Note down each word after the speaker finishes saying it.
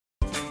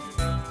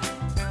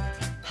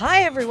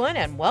Hi, everyone,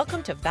 and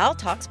welcome to Val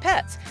Talks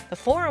Pets, the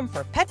forum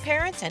for pet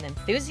parents and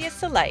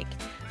enthusiasts alike.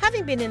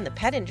 Having been in the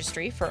pet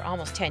industry for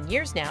almost 10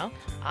 years now,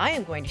 I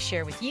am going to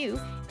share with you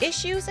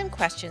issues and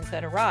questions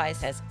that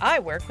arise as I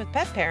work with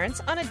pet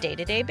parents on a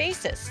day-to-day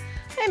basis.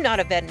 I am not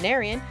a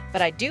veterinarian,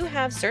 but I do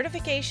have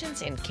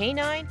certifications in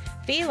canine,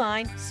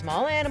 feline,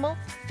 small animal,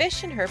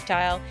 fish and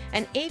herptile,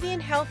 and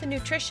avian health and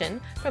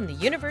nutrition from the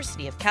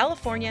University of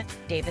California,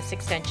 Davis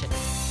Extension.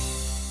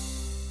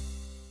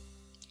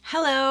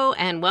 Hello,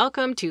 and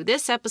welcome to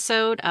this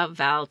episode of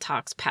Val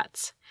Talks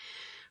Pets.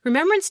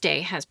 Remembrance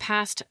Day has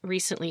passed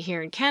recently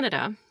here in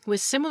Canada,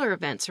 with similar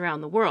events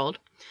around the world,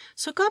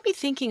 so it got me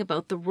thinking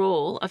about the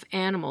role of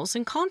animals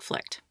in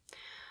conflict.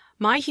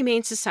 My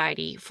Humane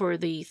Society for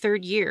the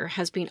third year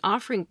has been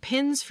offering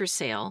pins for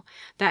sale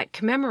that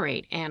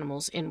commemorate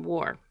animals in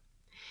war.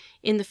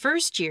 In the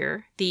first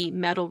year, the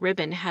metal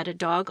ribbon had a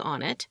dog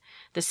on it.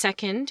 The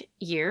second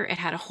year, it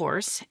had a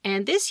horse,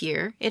 and this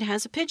year, it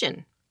has a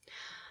pigeon.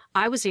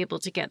 I was able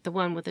to get the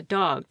one with a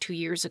dog 2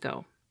 years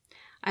ago.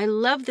 I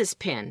love this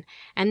pin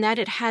and that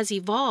it has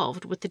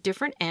evolved with the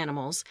different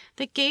animals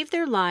that gave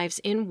their lives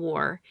in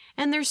war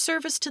and their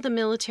service to the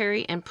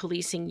military and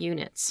policing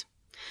units.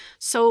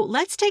 So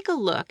let's take a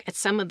look at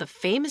some of the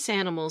famous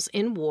animals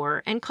in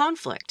war and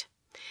conflict.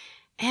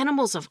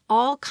 Animals of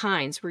all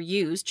kinds were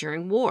used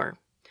during war.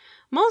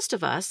 Most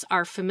of us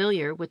are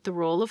familiar with the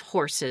role of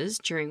horses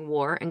during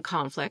war and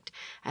conflict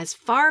as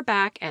far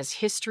back as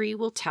history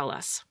will tell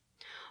us.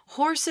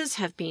 Horses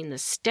have been the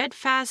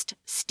steadfast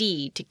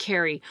steed to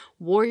carry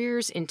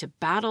warriors into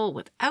battle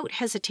without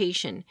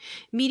hesitation,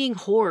 meeting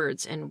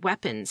hordes and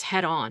weapons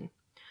head-on.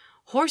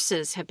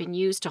 Horses have been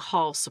used to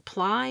haul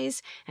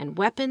supplies and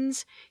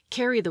weapons,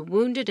 carry the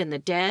wounded and the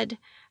dead,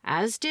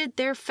 as did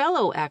their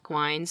fellow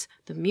equines,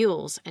 the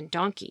mules and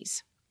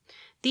donkeys.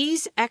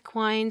 These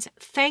equines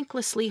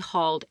thanklessly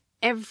hauled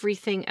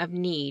everything of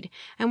need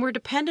and were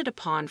depended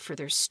upon for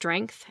their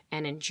strength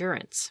and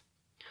endurance.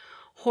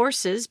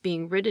 Horses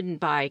being ridden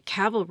by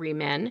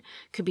cavalrymen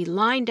could be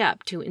lined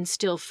up to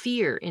instill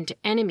fear into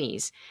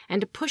enemies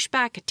and to push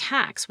back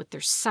attacks with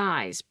their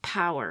size,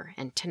 power,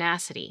 and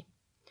tenacity.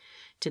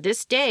 To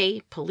this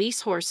day,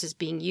 police horses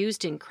being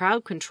used in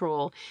crowd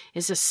control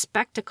is a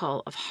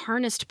spectacle of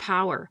harnessed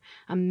power,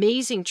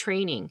 amazing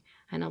training,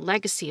 and a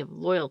legacy of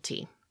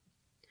loyalty.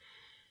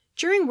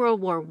 During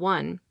World War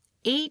I,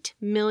 8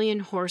 million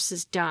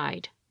horses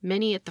died,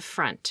 many at the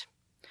front.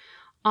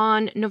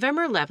 On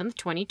November 11,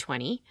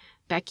 2020,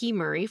 Becky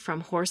Murray from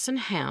Horse and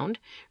Hound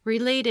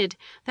related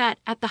that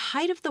at the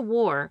height of the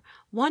war,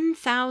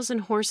 1,000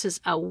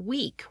 horses a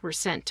week were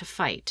sent to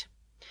fight.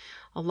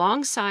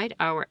 Alongside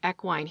our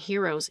equine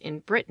heroes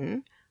in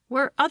Britain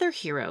were other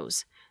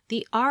heroes,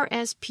 the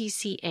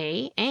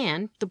RSPCA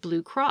and the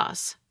Blue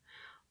Cross.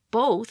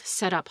 Both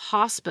set up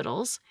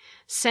hospitals,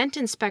 sent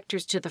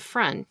inspectors to the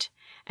front,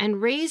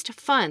 and raised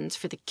funds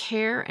for the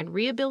care and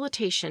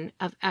rehabilitation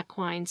of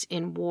equines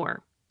in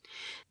war.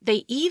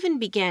 They even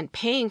began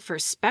paying for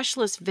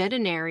specialist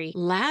veterinary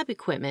lab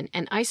equipment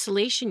and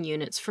isolation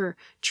units for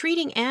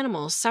treating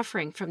animals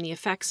suffering from the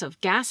effects of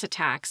gas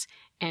attacks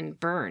and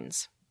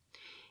burns.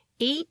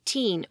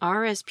 18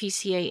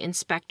 RSPCA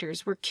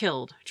inspectors were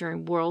killed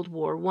during World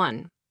War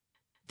I.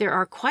 There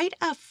are quite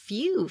a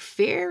few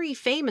very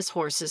famous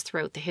horses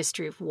throughout the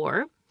history of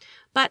war,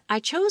 but I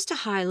chose to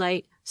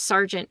highlight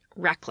Sergeant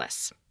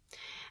Reckless.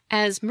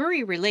 As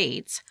Murray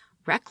relates,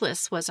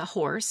 Reckless was a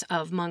horse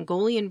of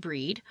Mongolian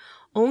breed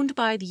owned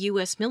by the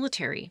U.S.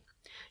 military.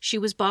 She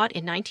was bought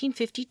in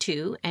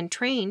 1952 and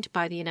trained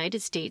by the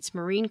United States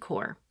Marine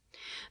Corps.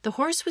 The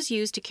horse was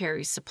used to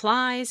carry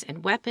supplies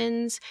and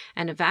weapons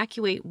and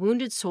evacuate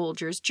wounded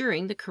soldiers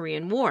during the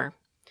Korean War.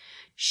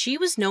 She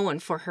was known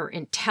for her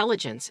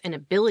intelligence and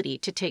ability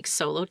to take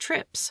solo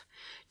trips.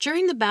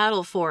 During the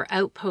battle for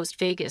Outpost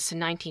Vegas in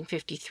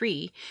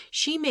 1953,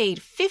 she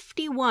made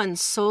 51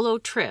 solo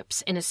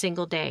trips in a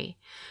single day.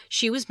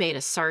 She was made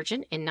a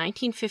sergeant in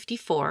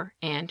 1954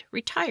 and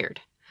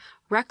retired.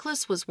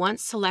 Reckless was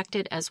once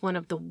selected as one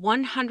of the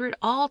 100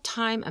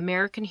 all-time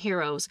American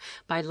heroes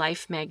by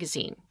Life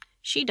magazine.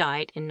 She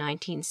died in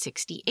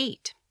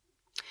 1968.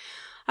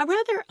 A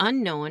rather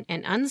unknown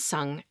and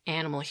unsung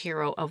animal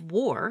hero of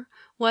war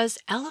was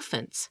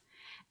elephants.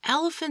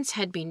 Elephants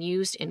had been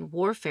used in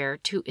warfare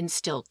to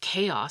instill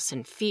chaos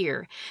and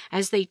fear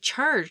as they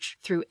charged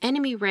through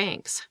enemy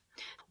ranks.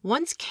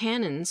 Once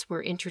cannons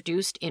were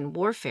introduced in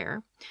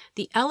warfare,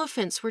 the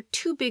elephants were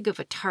too big of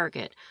a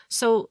target,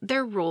 so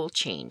their role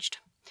changed.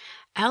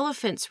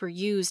 Elephants were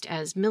used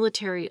as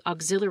military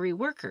auxiliary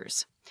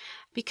workers.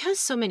 Because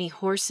so many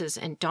horses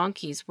and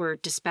donkeys were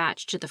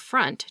dispatched to the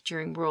front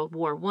during World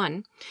War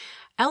I,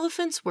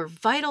 elephants were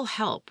vital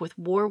help with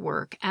war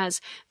work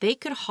as they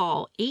could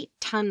haul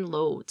 8-ton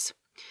loads.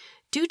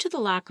 Due to the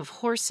lack of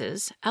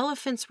horses,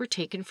 elephants were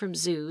taken from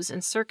zoos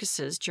and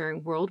circuses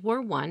during World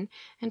War I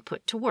and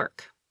put to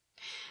work.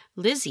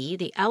 Lizzie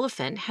the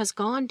elephant has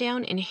gone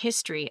down in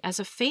history as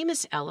a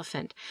famous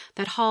elephant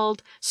that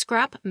hauled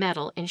scrap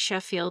metal in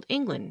Sheffield,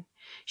 England.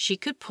 She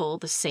could pull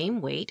the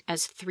same weight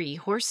as 3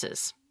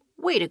 horses.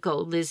 Way to go,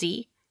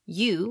 Lizzie!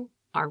 You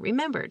are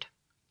remembered.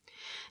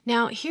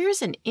 Now,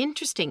 here's an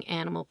interesting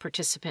animal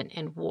participant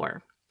in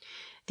war.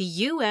 The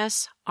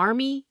U.S.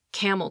 Army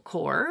Camel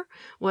Corps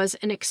was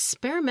an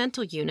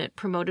experimental unit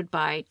promoted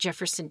by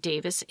Jefferson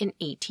Davis in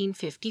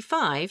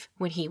 1855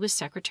 when he was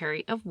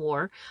Secretary of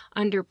War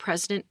under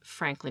President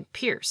Franklin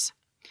Pierce.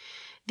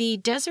 The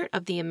desert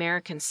of the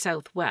American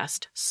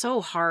Southwest,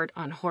 so hard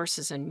on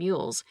horses and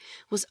mules,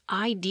 was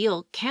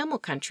ideal camel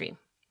country.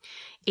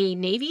 A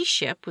Navy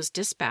ship was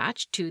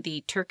dispatched to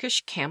the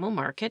Turkish camel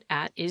market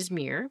at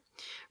Izmir,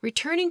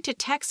 returning to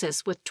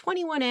Texas with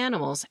 21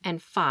 animals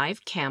and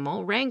 5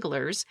 camel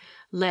wranglers,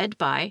 led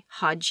by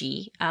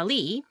Haji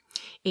Ali,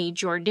 a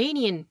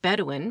Jordanian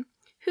Bedouin,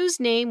 whose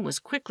name was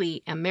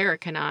quickly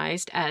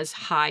Americanized as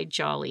Hi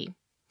Jolly.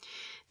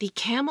 The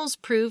camels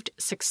proved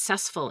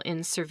successful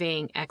in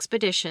surveying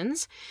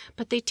expeditions,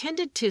 but they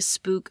tended to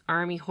spook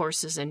Army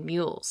horses and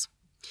mules.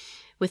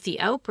 With the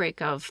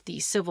outbreak of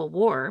the Civil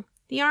War,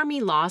 the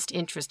Army lost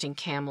interest in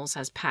camels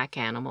as pack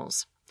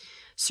animals.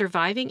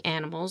 Surviving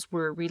animals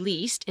were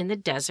released in the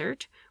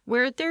desert,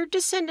 where their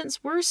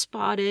descendants were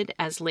spotted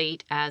as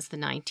late as the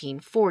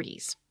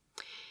 1940s.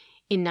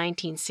 In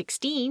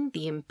 1916,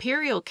 the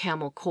Imperial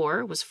Camel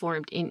Corps was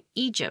formed in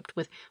Egypt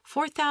with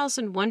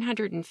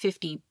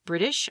 4,150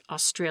 British,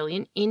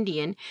 Australian,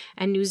 Indian,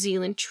 and New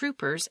Zealand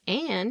troopers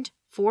and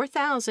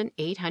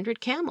 4,800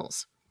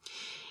 camels.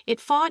 It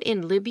fought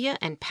in Libya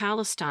and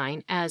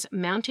Palestine as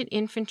mounted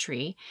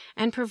infantry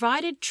and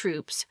provided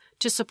troops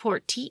to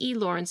support T.E.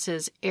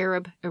 Lawrence's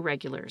Arab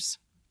irregulars.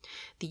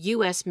 The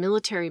U.S.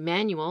 Military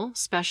Manual,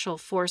 Special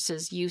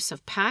Forces Use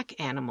of Pack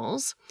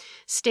Animals,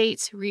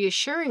 states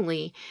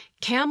reassuringly,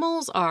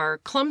 camels are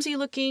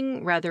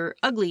clumsy-looking, rather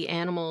ugly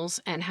animals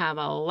and have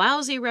a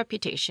lousy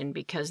reputation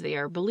because they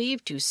are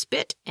believed to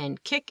spit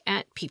and kick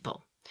at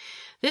people.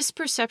 This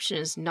perception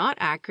is not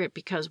accurate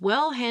because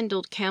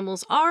well-handled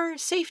camels are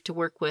safe to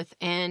work with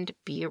and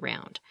be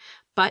around,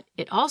 but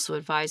it also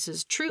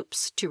advises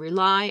troops to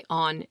rely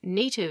on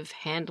native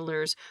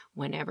handlers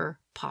whenever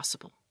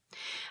possible.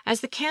 As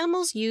the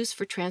camels used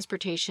for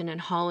transportation and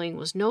hauling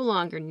was no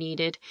longer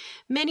needed,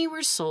 many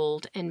were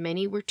sold and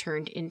many were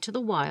turned into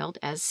the wild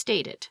as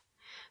stated.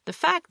 The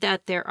fact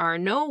that there are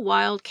no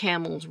wild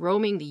camels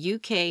roaming the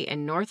UK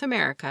and North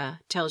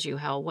America tells you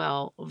how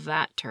well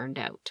that turned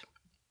out.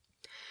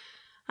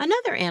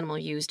 Another animal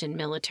used in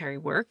military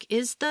work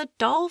is the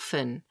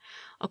dolphin.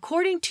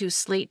 According to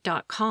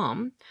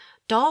Slate.com,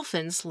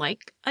 dolphins,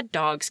 like a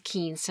dog's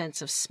keen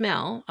sense of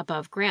smell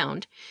above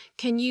ground,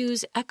 can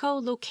use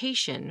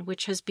echolocation,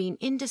 which has been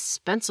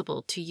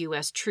indispensable to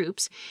U.S.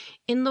 troops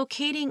in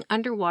locating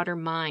underwater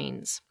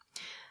mines.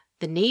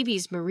 The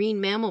Navy's Marine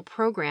Mammal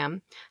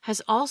Program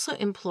has also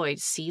employed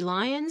sea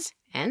lions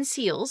and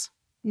seals,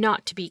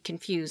 not to be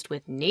confused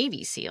with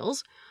Navy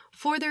SEALs,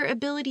 for their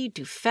ability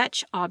to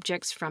fetch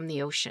objects from the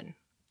ocean.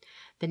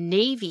 The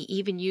Navy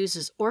even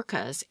uses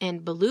orcas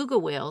and beluga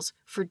whales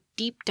for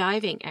deep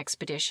diving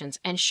expeditions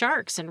and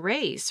sharks and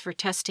rays for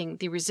testing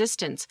the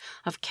resistance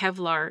of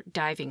Kevlar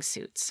diving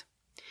suits.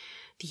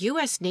 The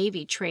U.S.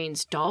 Navy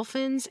trains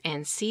dolphins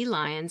and sea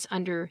lions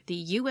under the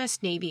U.S.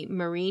 Navy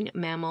Marine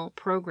Mammal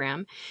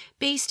Program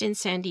based in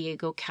San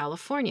Diego,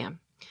 California.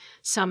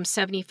 Some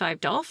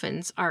 75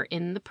 dolphins are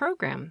in the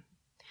program.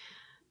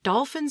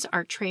 Dolphins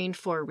are trained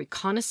for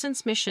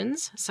reconnaissance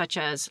missions, such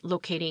as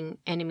locating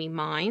enemy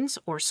mines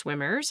or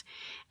swimmers,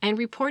 and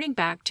reporting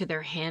back to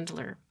their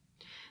handler.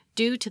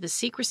 Due to the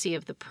secrecy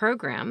of the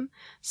program,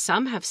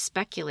 some have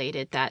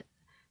speculated that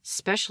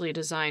specially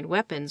designed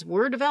weapons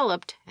were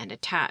developed and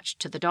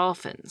attached to the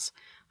dolphins.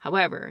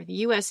 However, the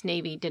U.S.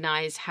 Navy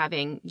denies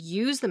having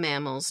used the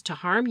mammals to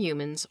harm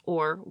humans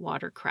or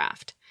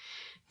watercraft.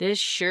 This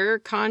sure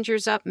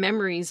conjures up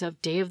memories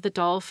of Day of the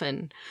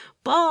Dolphin.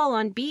 Ball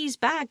on bee's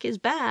back is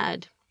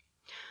bad.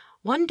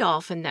 One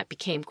dolphin that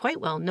became quite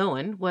well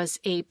known was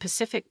a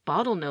Pacific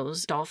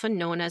bottlenose dolphin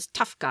known as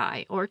Tough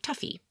Guy or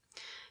Tuffy.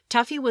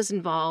 Tuffy was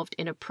involved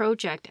in a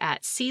project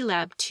at Sea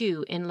Lab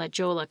 2 in La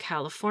Jolla,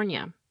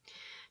 California.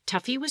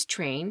 Tuffy was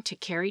trained to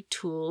carry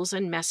tools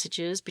and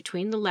messages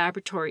between the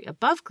laboratory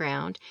above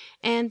ground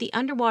and the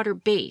underwater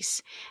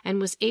base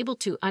and was able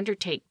to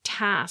undertake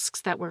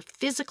tasks that were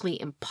physically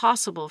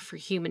impossible for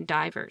human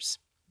divers.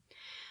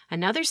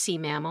 Another sea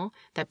mammal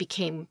that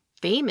became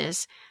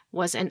famous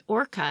was an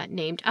orca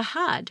named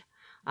Ahad.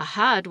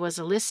 Ahad was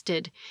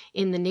enlisted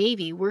in the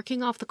Navy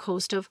working off the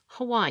coast of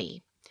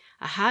Hawaii.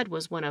 Ahad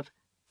was one of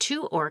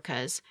 2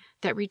 orcas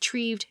that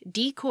retrieved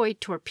decoy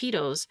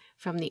torpedoes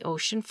from the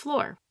ocean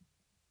floor.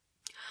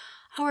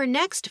 Our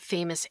next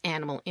famous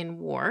animal in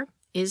war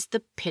is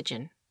the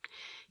pigeon.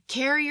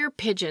 Carrier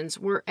pigeons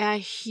were a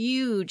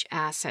huge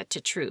asset to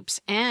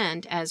troops,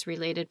 and, as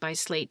related by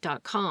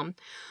Slate.com,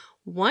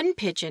 one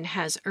pigeon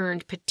has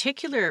earned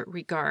particular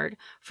regard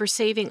for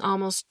saving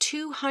almost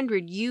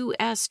 200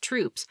 U.S.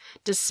 troops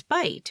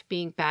despite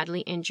being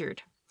badly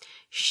injured.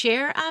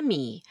 Cher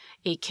Ami,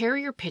 a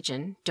carrier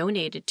pigeon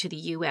donated to the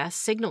U.S.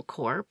 Signal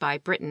Corps by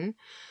Britain,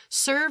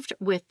 served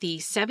with the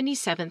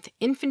 77th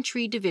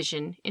Infantry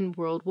Division in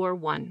World War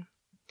I.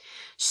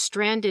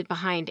 Stranded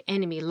behind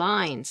enemy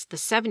lines, the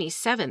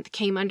 77th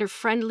came under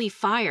friendly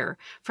fire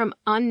from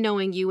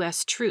unknowing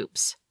U.S.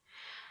 troops.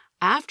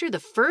 After the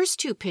first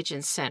 2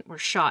 pigeons sent were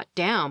shot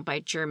down by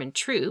German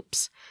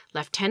troops,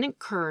 Lieutenant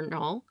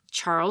Colonel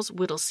Charles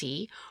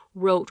Whittlesey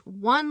wrote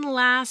one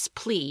last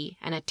plea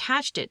and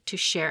attached it to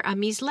Cher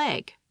Ami's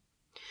leg.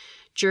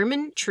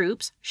 German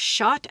troops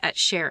shot at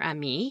Cher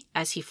Ami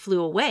as he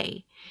flew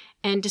away,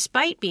 and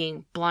despite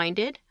being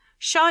blinded,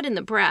 shot in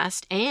the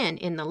breast, and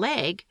in the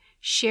leg,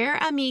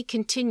 Cher Ami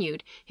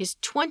continued his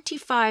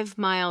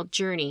 25-mile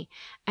journey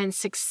and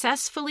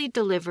successfully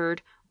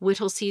delivered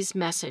Whittlesey's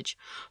message,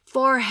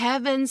 "For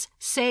heaven's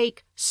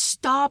sake,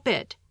 stop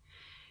it!"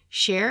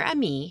 Cher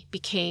Ami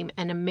became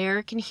an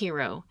American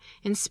hero,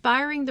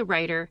 inspiring the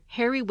writer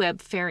Harry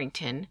Webb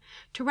Farrington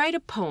to write a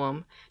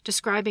poem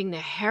describing the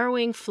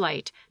harrowing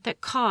flight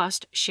that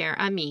cost Cher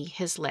Ami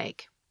his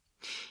leg.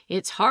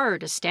 "It's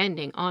hard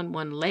a-standing on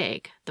one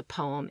leg," the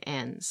poem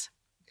ends.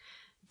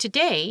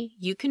 Today,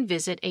 you can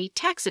visit a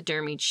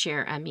taxidermied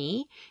Cher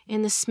Ami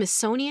in the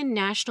Smithsonian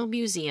National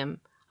Museum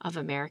of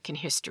American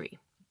History.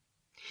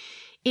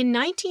 In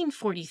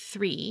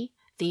 1943,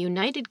 the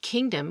United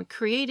Kingdom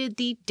created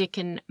the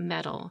Dickin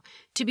Medal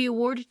to be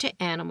awarded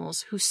to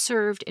animals who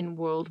served in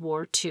World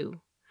War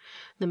II.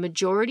 The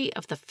majority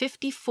of the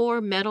 54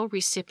 medal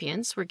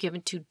recipients were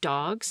given to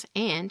dogs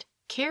and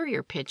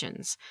carrier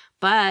pigeons,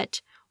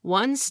 but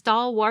one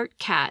stalwart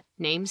cat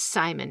named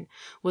Simon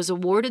was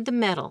awarded the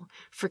medal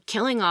for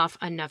killing off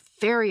a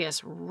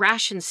nefarious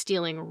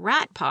ration-stealing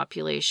rat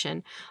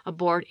population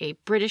aboard a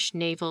British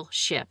naval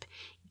ship,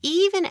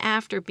 even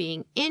after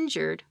being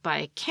injured by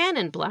a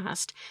cannon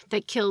blast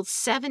that killed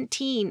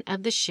 17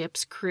 of the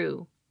ship's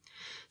crew.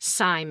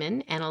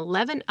 Simon and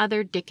 11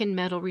 other Dickin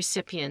Medal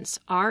recipients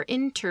are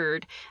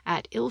interred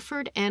at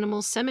Ilford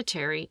Animal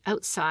Cemetery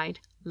outside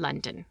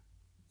London.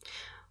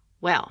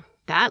 Well,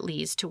 that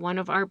leads to one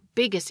of our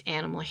biggest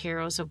animal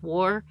heroes of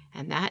war,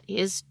 and that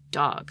is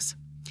dogs.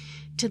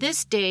 To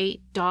this day,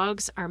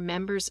 dogs are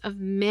members of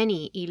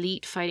many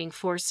elite fighting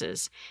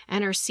forces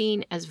and are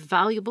seen as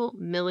valuable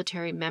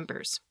military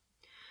members.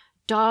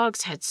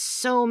 Dogs had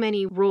so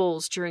many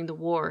roles during the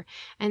war,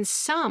 and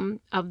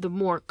some of the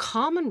more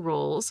common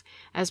roles,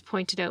 as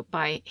pointed out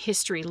by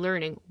History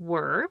Learning,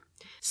 were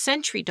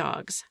sentry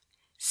dogs.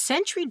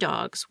 Sentry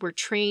dogs were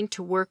trained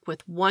to work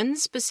with one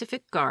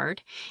specific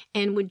guard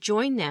and would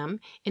join them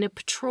in a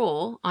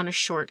patrol on a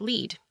short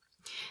lead.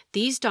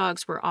 These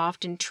dogs were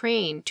often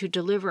trained to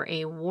deliver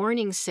a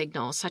warning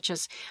signal, such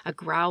as a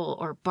growl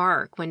or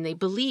bark, when they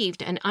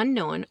believed an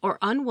unknown or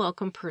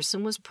unwelcome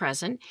person was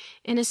present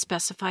in a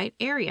specified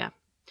area.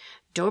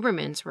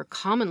 Dobermans were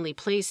commonly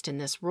placed in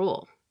this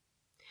role.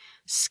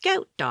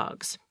 Scout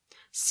dogs.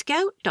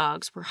 Scout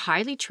dogs were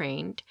highly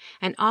trained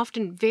and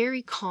often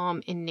very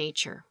calm in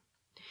nature.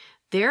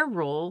 Their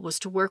role was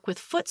to work with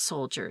foot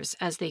soldiers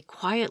as they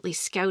quietly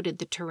scouted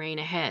the terrain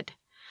ahead.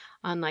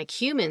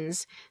 Unlike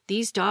humans,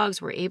 these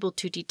dogs were able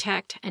to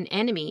detect an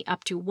enemy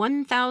up to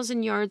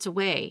 1,000 yards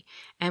away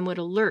and would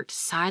alert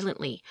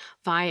silently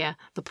via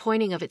the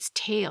pointing of its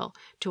tail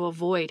to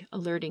avoid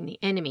alerting the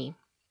enemy.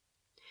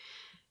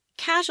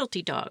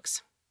 Casualty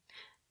dogs.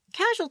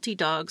 Casualty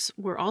dogs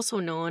were also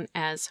known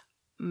as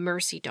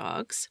mercy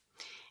dogs,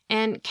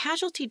 and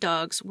casualty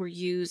dogs were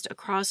used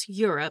across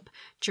Europe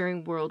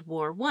during World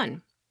War I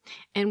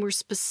and were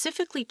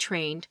specifically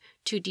trained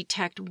to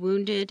detect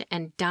wounded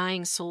and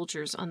dying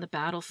soldiers on the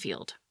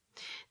battlefield.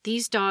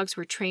 These dogs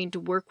were trained to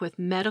work with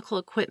medical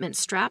equipment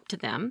strapped to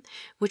them,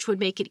 which would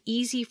make it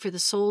easy for the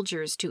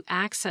soldiers to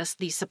access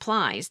the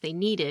supplies they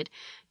needed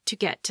to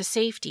get to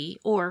safety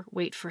or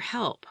wait for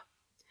help.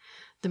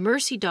 The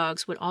mercy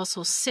dogs would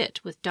also sit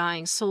with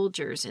dying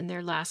soldiers in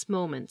their last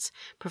moments,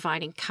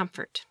 providing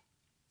comfort.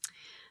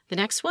 The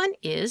next one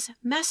is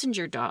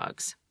messenger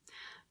dogs.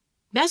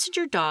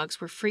 Messenger dogs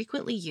were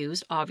frequently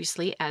used,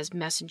 obviously, as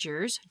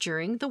messengers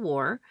during the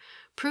war,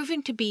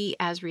 proving to be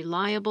as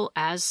reliable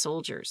as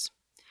soldiers.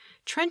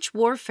 Trench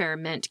warfare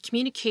meant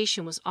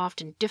communication was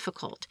often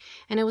difficult,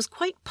 and it was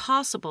quite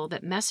possible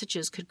that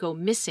messages could go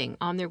missing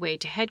on their way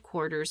to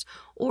headquarters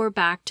or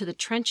back to the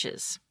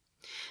trenches.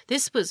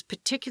 This was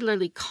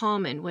particularly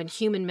common when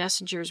human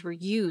messengers were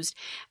used,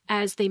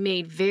 as they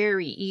made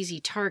very easy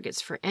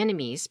targets for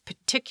enemies,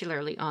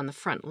 particularly on the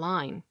front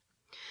line.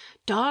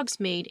 Dogs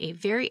made a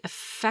very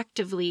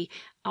effectively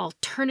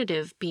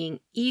alternative, being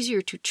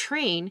easier to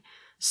train,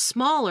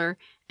 smaller,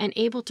 and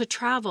able to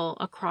travel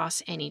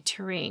across any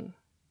terrain.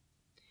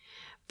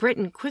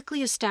 Britain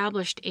quickly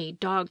established a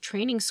dog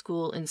training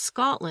school in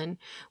Scotland,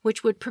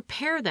 which would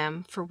prepare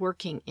them for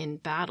working in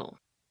battle.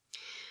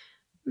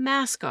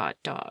 Mascot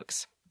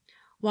dogs.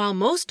 While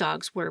most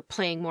dogs were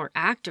playing more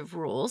active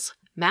roles,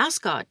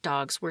 mascot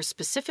dogs were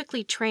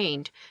specifically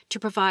trained to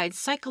provide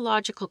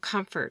psychological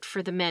comfort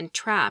for the men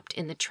trapped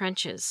in the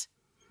trenches.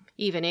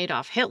 Even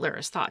Adolf Hitler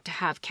is thought to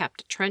have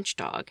kept a trench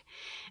dog,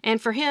 and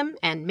for him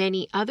and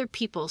many other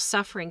people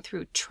suffering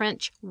through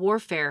trench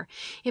warfare,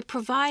 it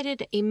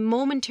provided a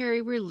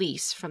momentary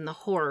release from the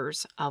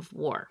horrors of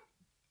war.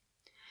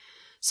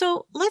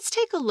 So let's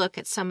take a look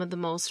at some of the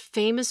most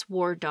famous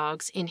war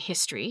dogs in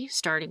history,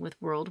 starting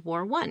with World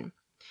War I.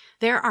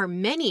 There are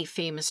many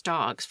famous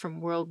dogs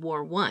from World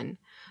War I,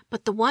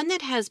 but the one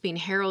that has been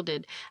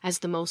heralded as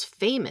the most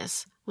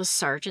famous was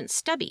Sergeant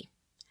Stubby.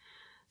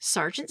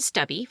 Sergeant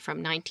Stubby, from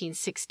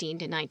 1916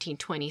 to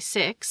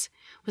 1926,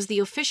 was the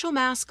official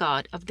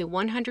mascot of the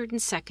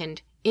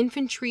 102nd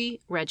Infantry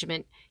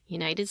Regiment,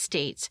 United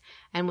States,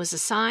 and was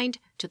assigned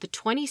to the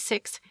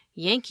 26th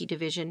Yankee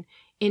Division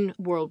in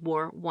World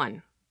War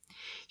I.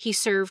 He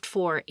served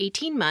for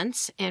 18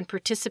 months and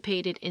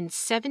participated in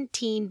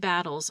 17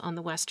 battles on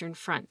the Western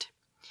Front.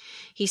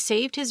 He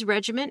saved his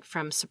regiment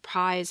from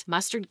surprise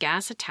mustard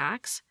gas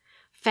attacks,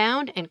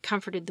 found and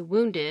comforted the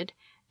wounded,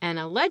 and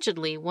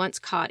allegedly once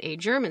caught a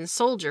German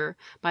soldier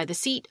by the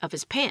seat of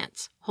his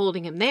pants,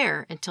 holding him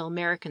there until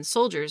American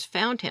soldiers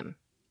found him.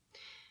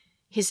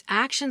 His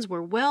actions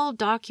were well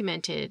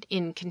documented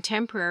in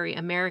contemporary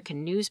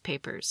American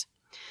newspapers.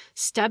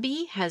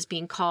 Stubby has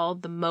been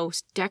called the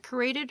most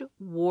decorated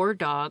war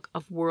dog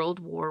of World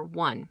War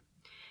I,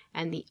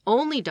 and the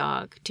only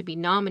dog to be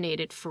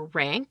nominated for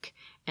rank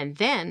and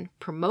then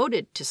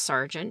promoted to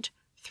sergeant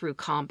through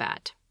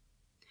combat.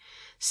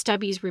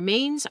 Stubby's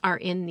remains are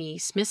in the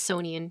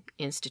Smithsonian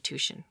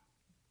Institution.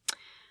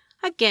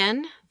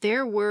 Again,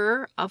 there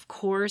were, of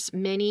course,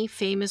 many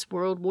famous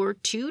World War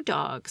II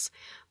dogs,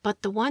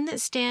 but the one that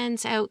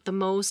stands out the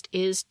most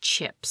is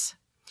Chips.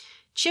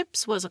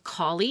 Chips was a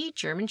collie,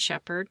 German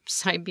Shepherd,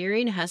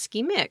 Siberian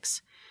Husky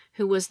mix,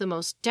 who was the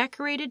most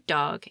decorated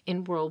dog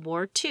in World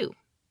War II.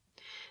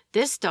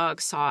 This dog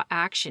saw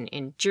action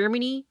in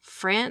Germany,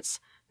 France,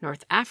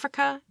 North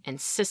Africa, and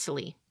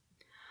Sicily.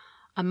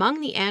 Among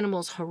the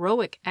animal's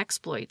heroic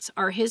exploits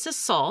are his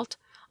assault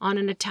on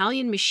an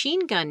Italian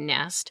machine gun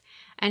nest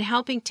and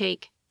helping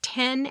take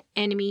 10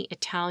 enemy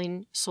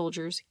Italian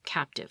soldiers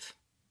captive.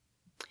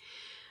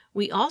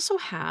 We also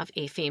have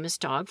a famous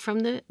dog from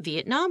the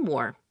Vietnam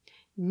War.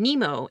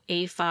 Nemo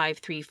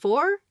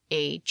A534,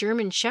 a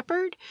German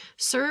Shepherd,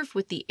 served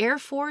with the Air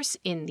Force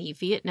in the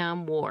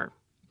Vietnam War.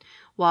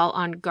 While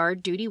on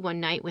guard duty one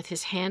night with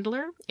his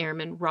handler,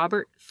 Airman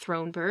Robert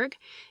Thronberg,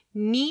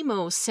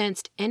 Nemo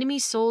sensed enemy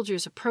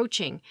soldiers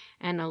approaching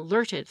and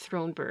alerted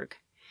Thronberg.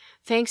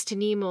 Thanks to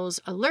Nemo's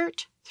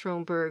alert,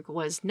 Thronberg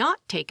was not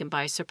taken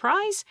by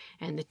surprise,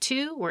 and the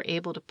two were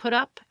able to put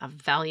up a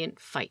valiant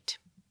fight.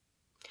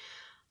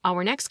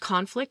 Our next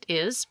conflict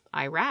is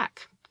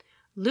Iraq.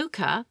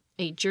 Luca,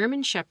 a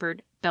German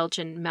Shepherd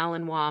Belgian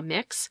Malinois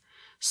mix,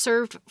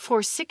 served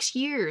for 6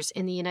 years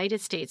in the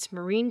United States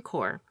Marine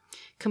Corps,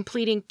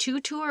 completing 2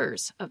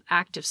 tours of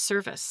active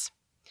service.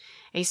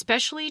 A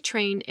specially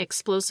trained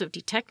explosive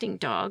detecting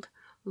dog,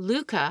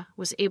 Luca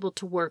was able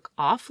to work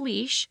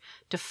off-leash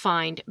to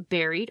find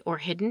buried or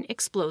hidden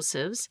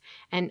explosives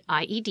and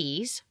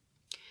IEDs.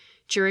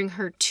 During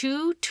her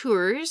 2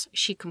 tours,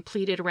 she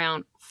completed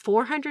around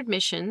 400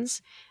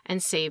 missions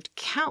and saved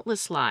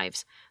countless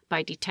lives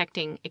by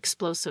detecting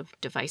explosive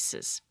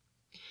devices.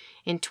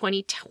 In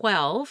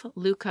 2012,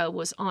 Luca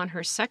was on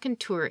her 2nd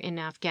tour in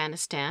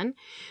Afghanistan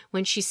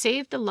when she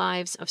saved the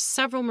lives of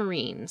several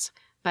Marines,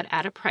 but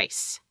at a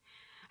price.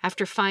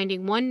 After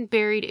finding one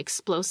buried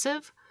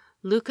explosive,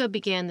 Luca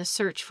began the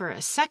search for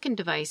a 2nd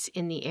device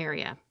in the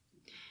area.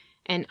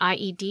 An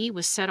IED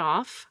was set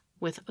off,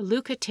 with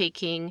Luca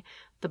taking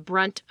the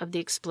brunt of the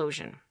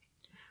explosion.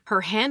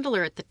 Her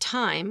handler at the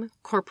time,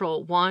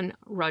 Corporal Juan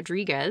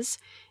Rodriguez,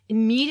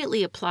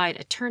 immediately applied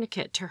a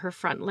tourniquet to her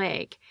front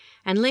leg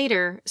and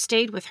later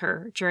stayed with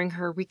her during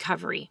her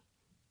recovery.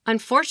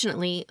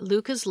 Unfortunately,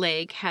 Luca's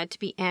leg had to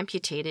be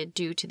amputated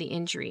due to the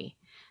injury.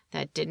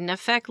 That didn't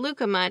affect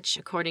Luca much,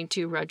 according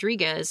to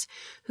Rodriguez,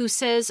 who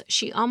says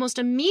she almost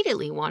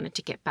immediately wanted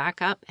to get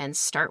back up and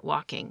start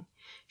walking.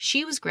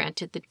 She was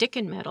granted the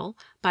Dickin Medal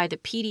by the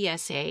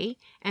PDSA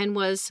and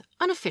was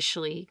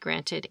unofficially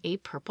granted a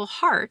Purple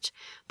Heart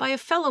by a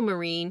fellow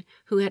Marine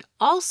who had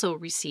also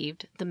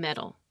received the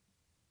medal.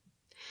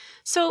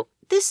 So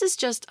this is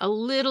just a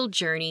little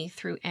journey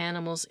through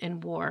animals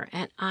in war,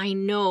 and I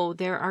know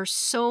there are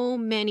so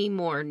many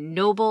more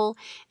noble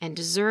and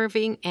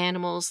deserving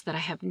animals that I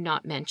have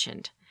not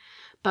mentioned.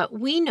 But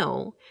we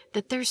know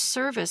that their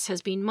service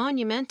has been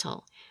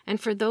monumental, and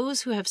for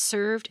those who have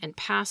served and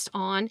passed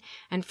on,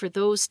 and for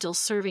those still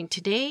serving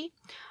today,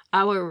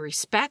 our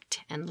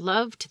respect and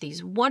love to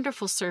these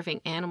wonderful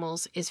serving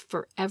animals is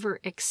forever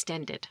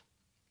extended.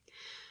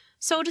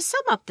 So to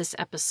sum up this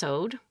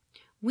episode,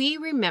 we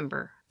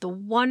remember the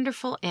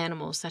wonderful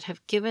animals that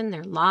have given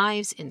their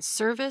lives in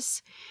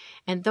service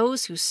and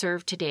those who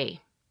serve today.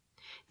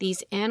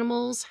 These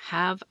animals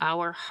have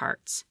our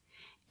hearts.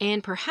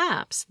 And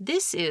perhaps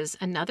this is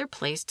another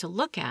place to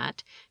look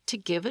at to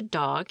give a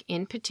dog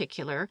in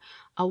particular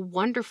a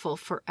wonderful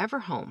forever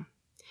home.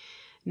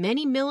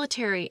 Many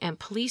military and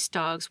police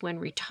dogs, when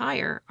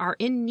retire, are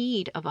in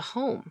need of a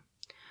home.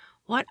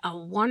 What a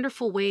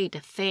wonderful way to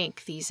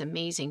thank these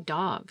amazing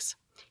dogs.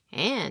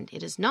 And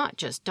it is not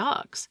just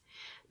dogs.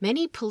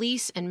 Many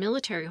police and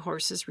military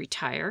horses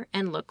retire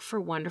and look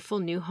for wonderful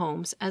new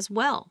homes as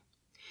well.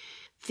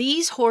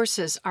 These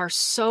horses are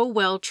so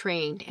well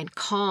trained and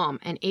calm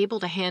and able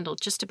to handle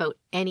just about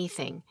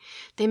anything.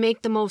 They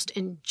make the most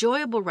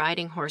enjoyable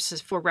riding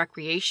horses for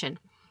recreation.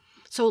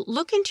 So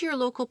look into your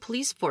local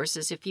police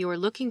forces if you are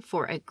looking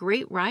for a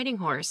great riding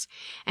horse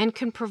and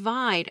can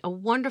provide a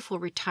wonderful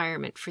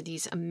retirement for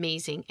these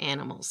amazing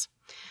animals.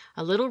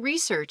 A little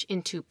research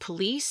into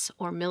police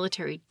or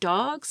military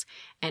dogs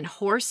and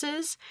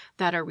horses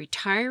that are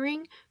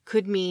retiring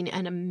could mean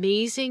an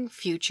amazing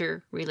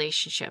future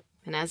relationship.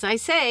 And as I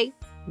say,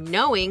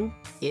 knowing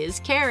is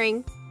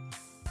caring.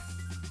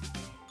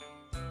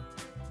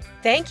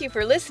 Thank you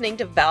for listening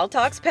to Val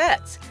Talks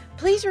Pets.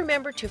 Please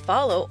remember to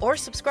follow or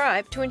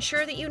subscribe to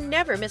ensure that you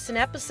never miss an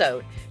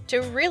episode.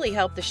 To really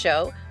help the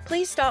show,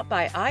 please stop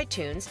by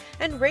iTunes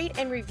and rate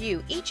and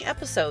review each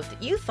episode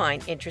that you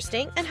find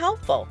interesting and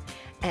helpful.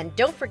 And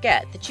don't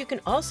forget that you can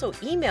also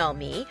email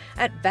me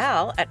at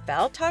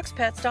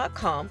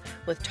val@valtalkspets.com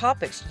with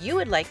topics you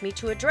would like me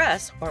to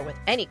address or with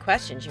any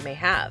questions you may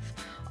have.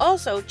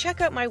 Also,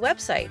 check out my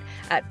website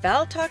at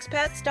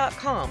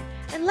valtalkspets.com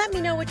and let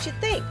me know what you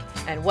think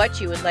and what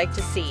you would like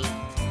to see.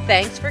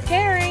 Thanks for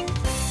caring!